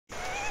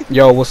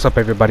Yo, what's up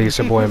everybody, it's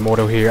your boy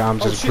Immortal here. I'm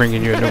just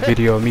bringing you a new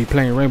video of me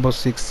playing Rainbow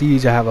Six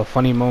Siege. I have a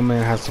funny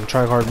moment, have some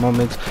try-hard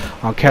moments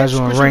on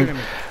casual and ranked,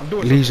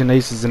 Lesion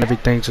aces and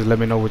everything. Just let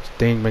me know what you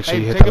think. Make sure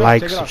you hit the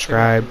like,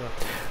 subscribe.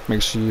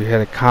 Make sure you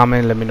hit a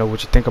comment, let me know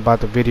what you think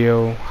about the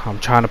video. I'm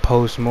trying to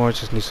post more,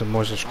 just need some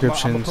more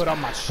subscriptions,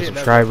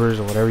 subscribers,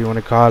 or whatever you want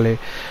to call it.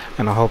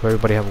 And I hope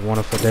everybody have a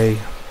wonderful day.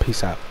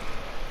 Peace out.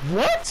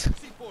 What?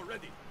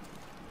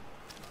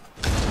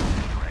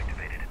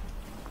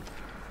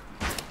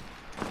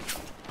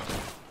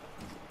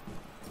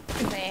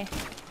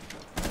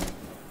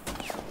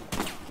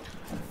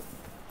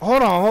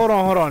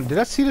 Hold on. Did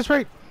I see this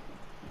right?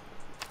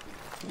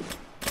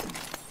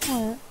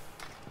 What?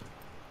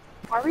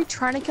 Are we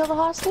trying to kill the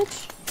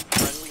hostage?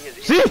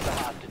 See?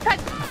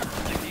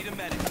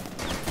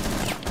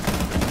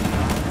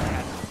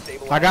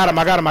 I got him.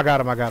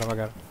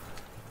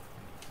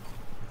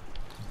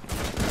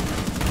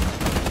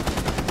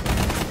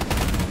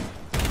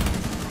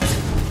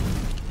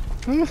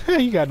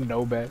 You got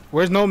Nomad.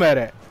 Where's Nomad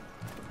at?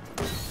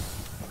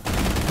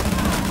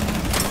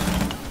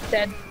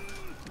 Dead.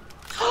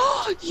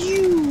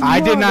 You. I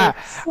did not.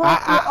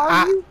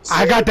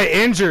 I got the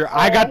injured.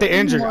 I got the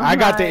injured.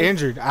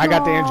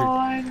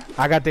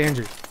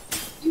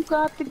 You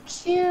got the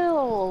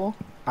kill.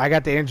 I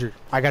got the injured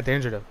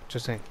though.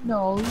 Just saying.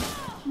 No,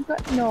 you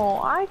got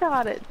I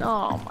got it.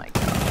 Oh my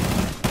god.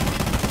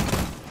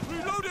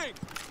 Reloading.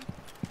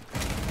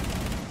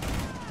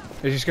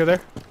 Is he still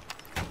there?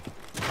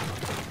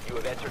 You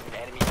have entered an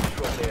enemy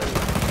controlled area.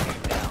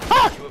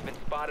 Now, you have been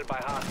spotted by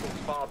hostiles.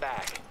 Fall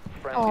back.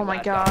 Friendly Oh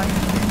my god.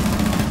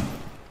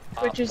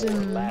 Switches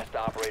in last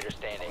operator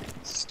standing.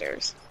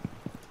 stairs.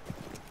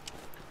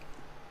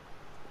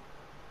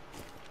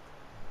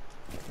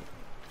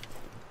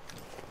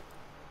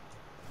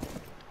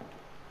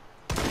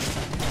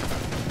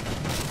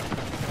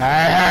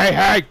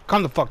 Hey!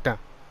 Calm the fuck down.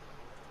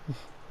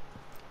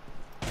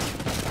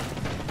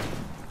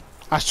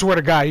 I swear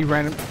to God, he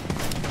ran him.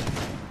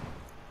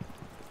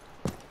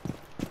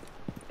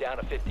 Down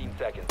to 15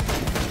 seconds.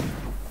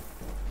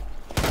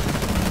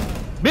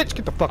 Bitch,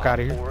 get the fuck out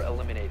of here. 4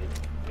 eliminated.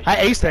 I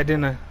aced that,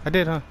 didn't I? I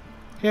did, huh?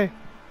 Yeah.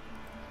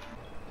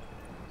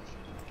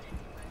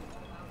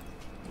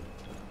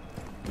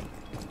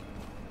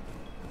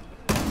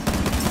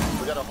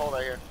 We got a hole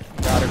right here.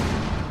 Got it.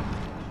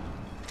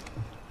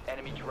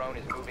 Enemy drone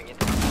is moving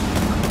into.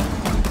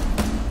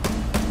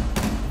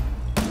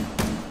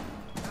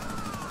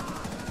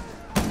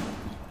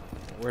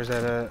 Where's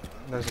that at?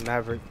 That's an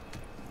Maverick.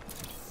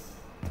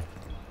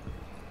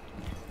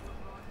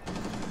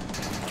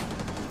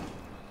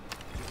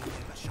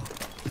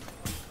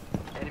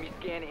 Enemy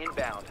scan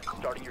inbound.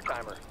 Starting your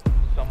timer.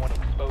 Someone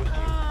exposed you.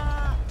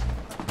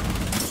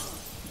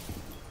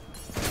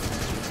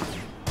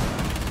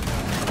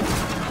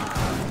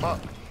 Fuck.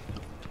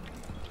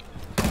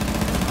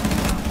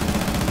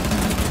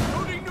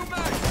 Loading new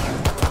mag.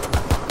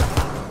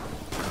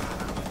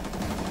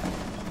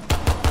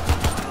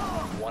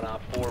 1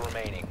 op 4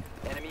 remaining.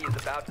 Enemy is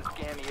about to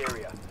scan the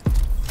area.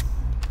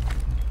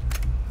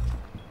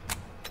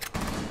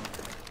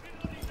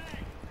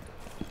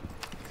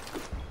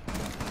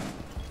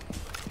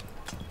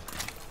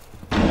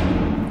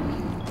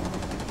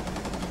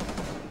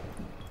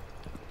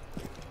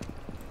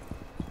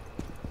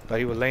 Thought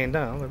he was laying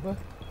down. I'm like, what?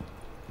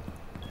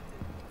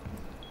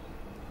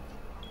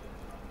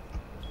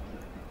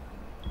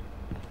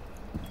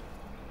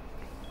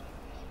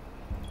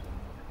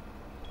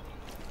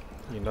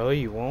 You know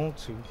you want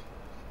to.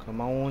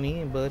 Come on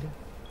in, buddy.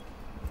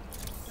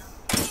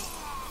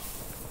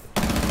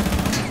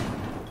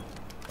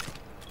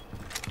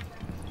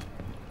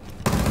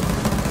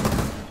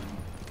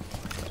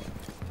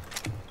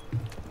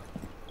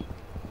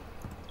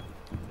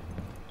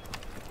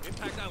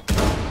 Impact out.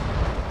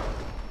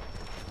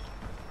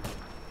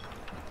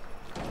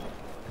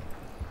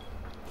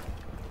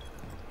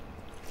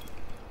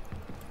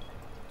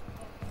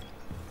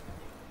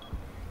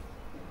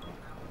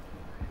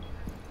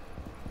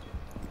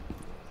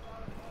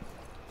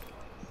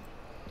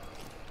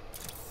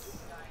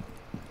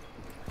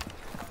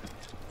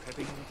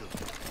 Heading into.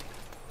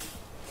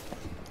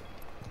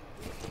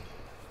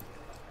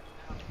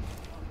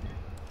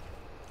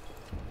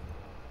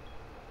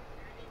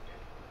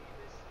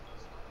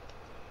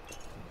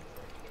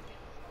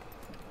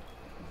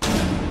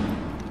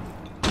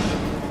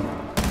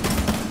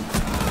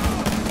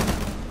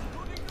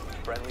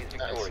 Friendly is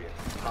victorious.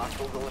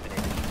 Hostiles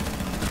eliminated.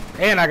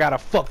 And I got a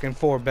fucking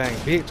 4-bang,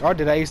 bitch. Or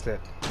did I ace that?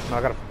 No,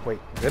 I got a... Wait,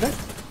 did I?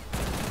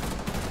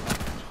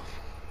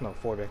 No,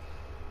 4-bang.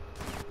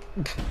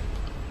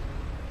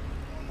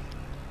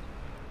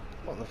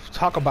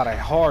 Talk about a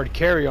hard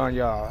carry on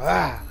y'all.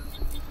 Ah.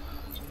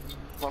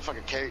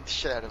 Motherfucker carried the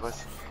shit out of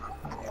us.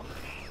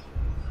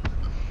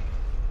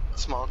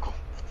 Small uncle.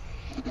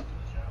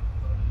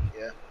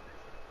 Yeah.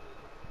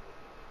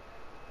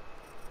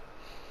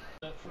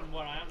 From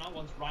where I am now,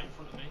 one's right in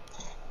front of me.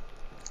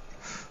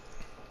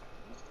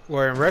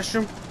 We're in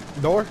restroom?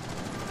 Door?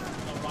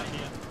 No, right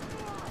here.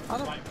 How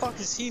the fuck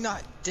is he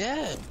not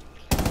dead?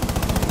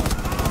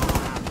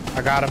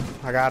 I got him.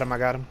 I got him. I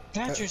got him.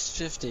 Thatcher's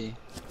 50.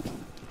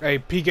 Hey,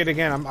 peek it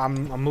again.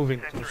 I'm moving.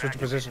 I'm switching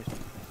positions.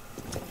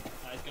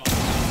 Nice gone.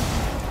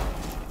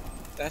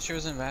 Thatcher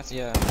was in Vat.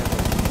 Yeah.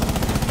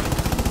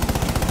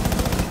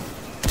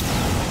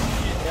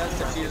 Yeah, it's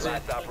diffuser.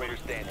 Last operator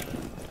standing.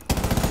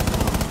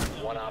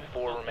 One op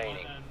 4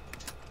 remaining.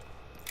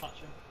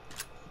 Thatcher.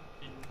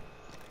 In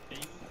B.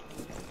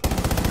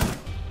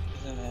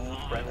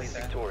 Friendly's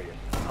victorious.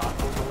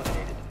 Hostiles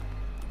eliminated.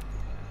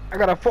 I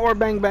got a 4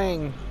 bang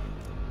bang.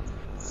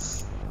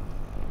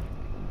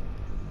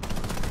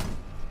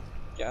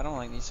 Yeah, I don't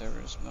like these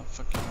servers.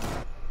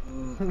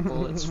 Motherfucking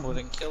bullets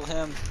wouldn't kill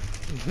him.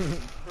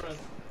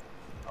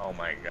 Oh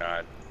my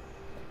god.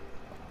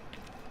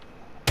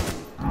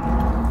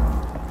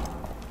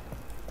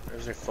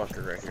 There's a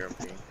fucker right here,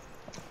 okay?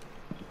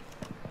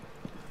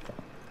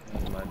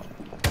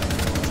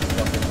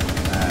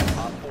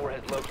 Op 4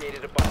 has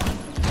located a bomb.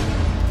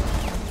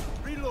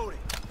 Reloading.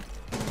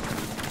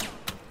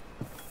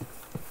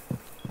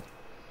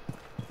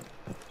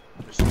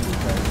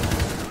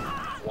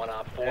 One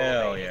op 4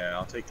 Hell remaining. yeah,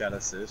 I'll take that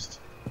assist.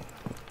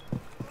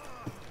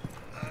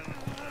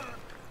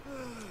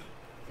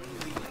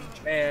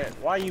 Man,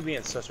 why are you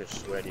being such a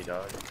sweaty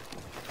dog?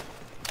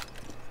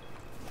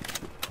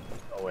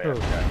 Oh wait, I Who?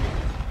 forgot.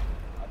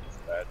 I'm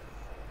just bad.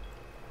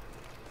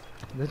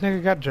 This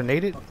nigga got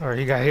grenaded? Or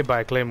he got hit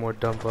by a claymore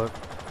dump up.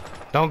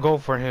 Don't go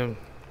for him.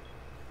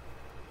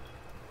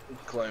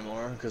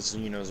 Claymore, because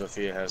you know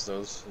Zofia has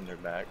those in their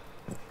back.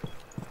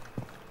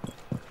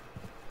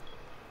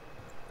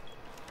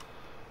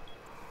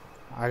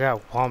 I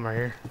got Palmer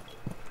here.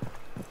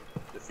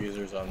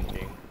 Diffusers on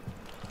me.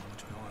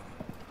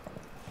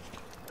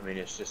 I mean,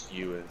 it's just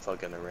you and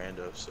fucking the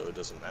rando, so it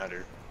doesn't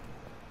matter.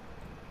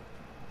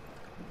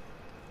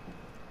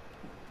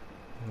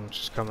 I'm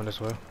just coming this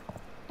way.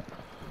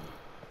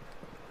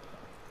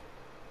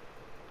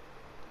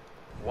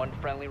 One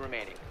friendly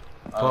remaining.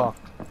 Fuck. Hell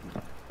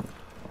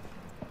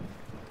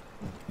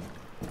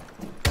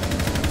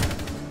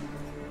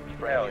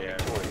Friendly yeah.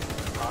 victorious.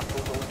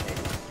 Hostiles eliminated.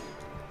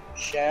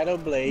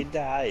 Shadowblade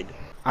died.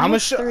 I'm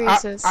have 3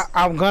 assists.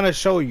 I'm gonna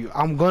show you.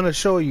 I'm gonna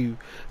show you.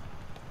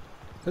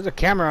 There's a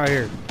camera out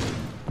here.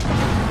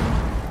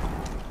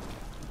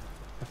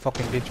 A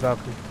fucking bitch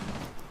Valkyrie.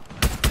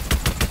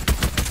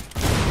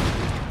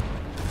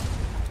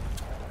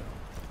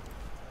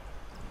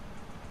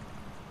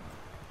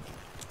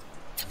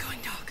 Going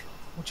dog.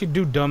 What you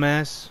do,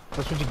 dumbass?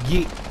 That's what you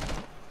get.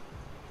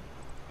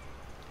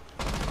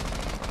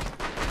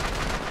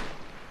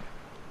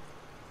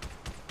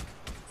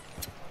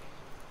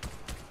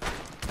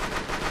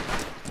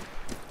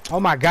 Oh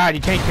my god,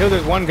 you can't kill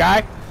this one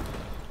guy?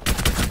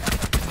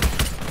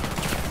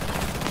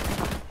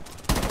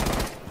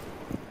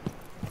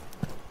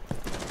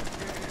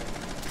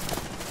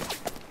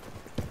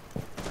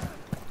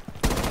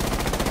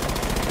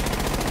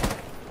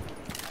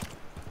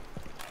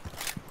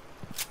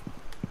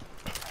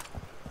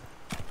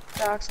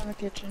 Doc's on the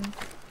kitchen.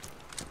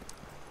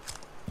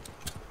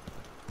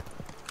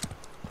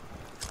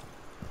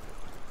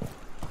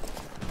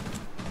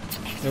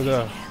 There's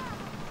a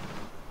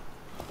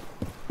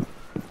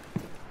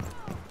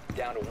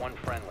Down to one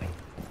friendly.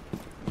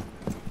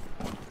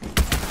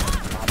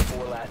 Op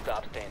 4 last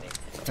stop standing.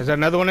 Is there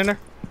another one in there?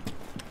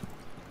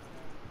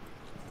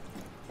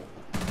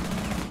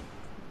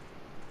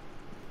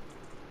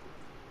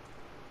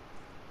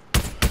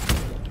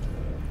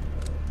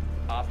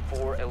 Op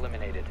 4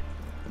 eliminated.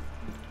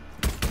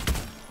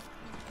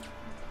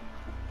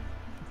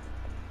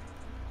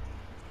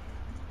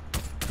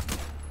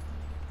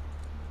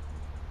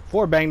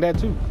 Four banged that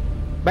too.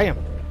 Bam.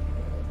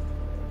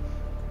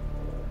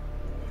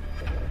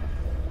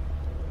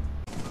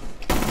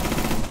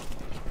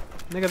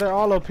 Nigga, they're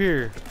all up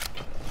here.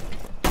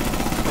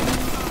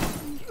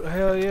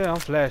 Hell yeah, I'm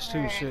flash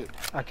too. Shit.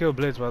 I killed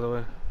Blitz, by the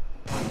way.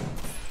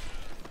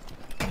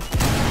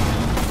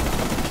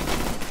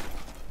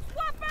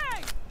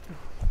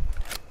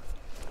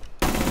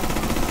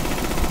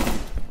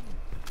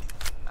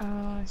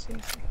 Oh, I see.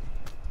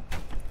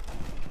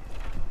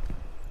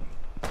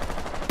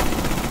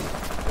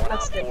 One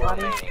That's op dead 4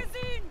 body. remaining.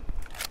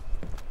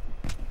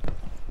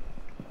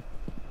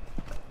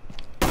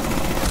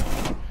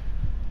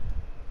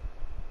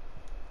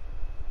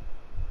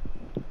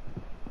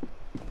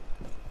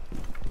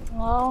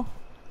 Hello?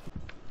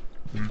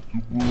 Dude,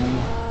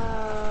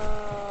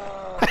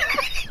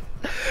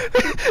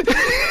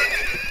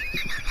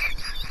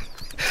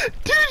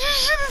 you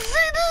should have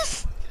seen this!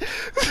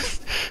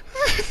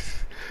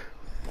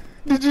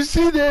 Did you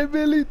see that,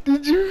 Billy?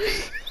 Did you?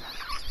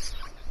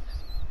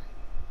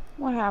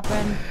 What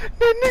happened?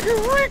 That nigga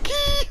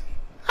Ricky!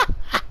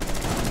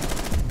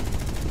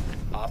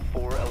 Op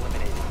 4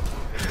 eliminated.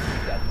 Mission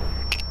successful.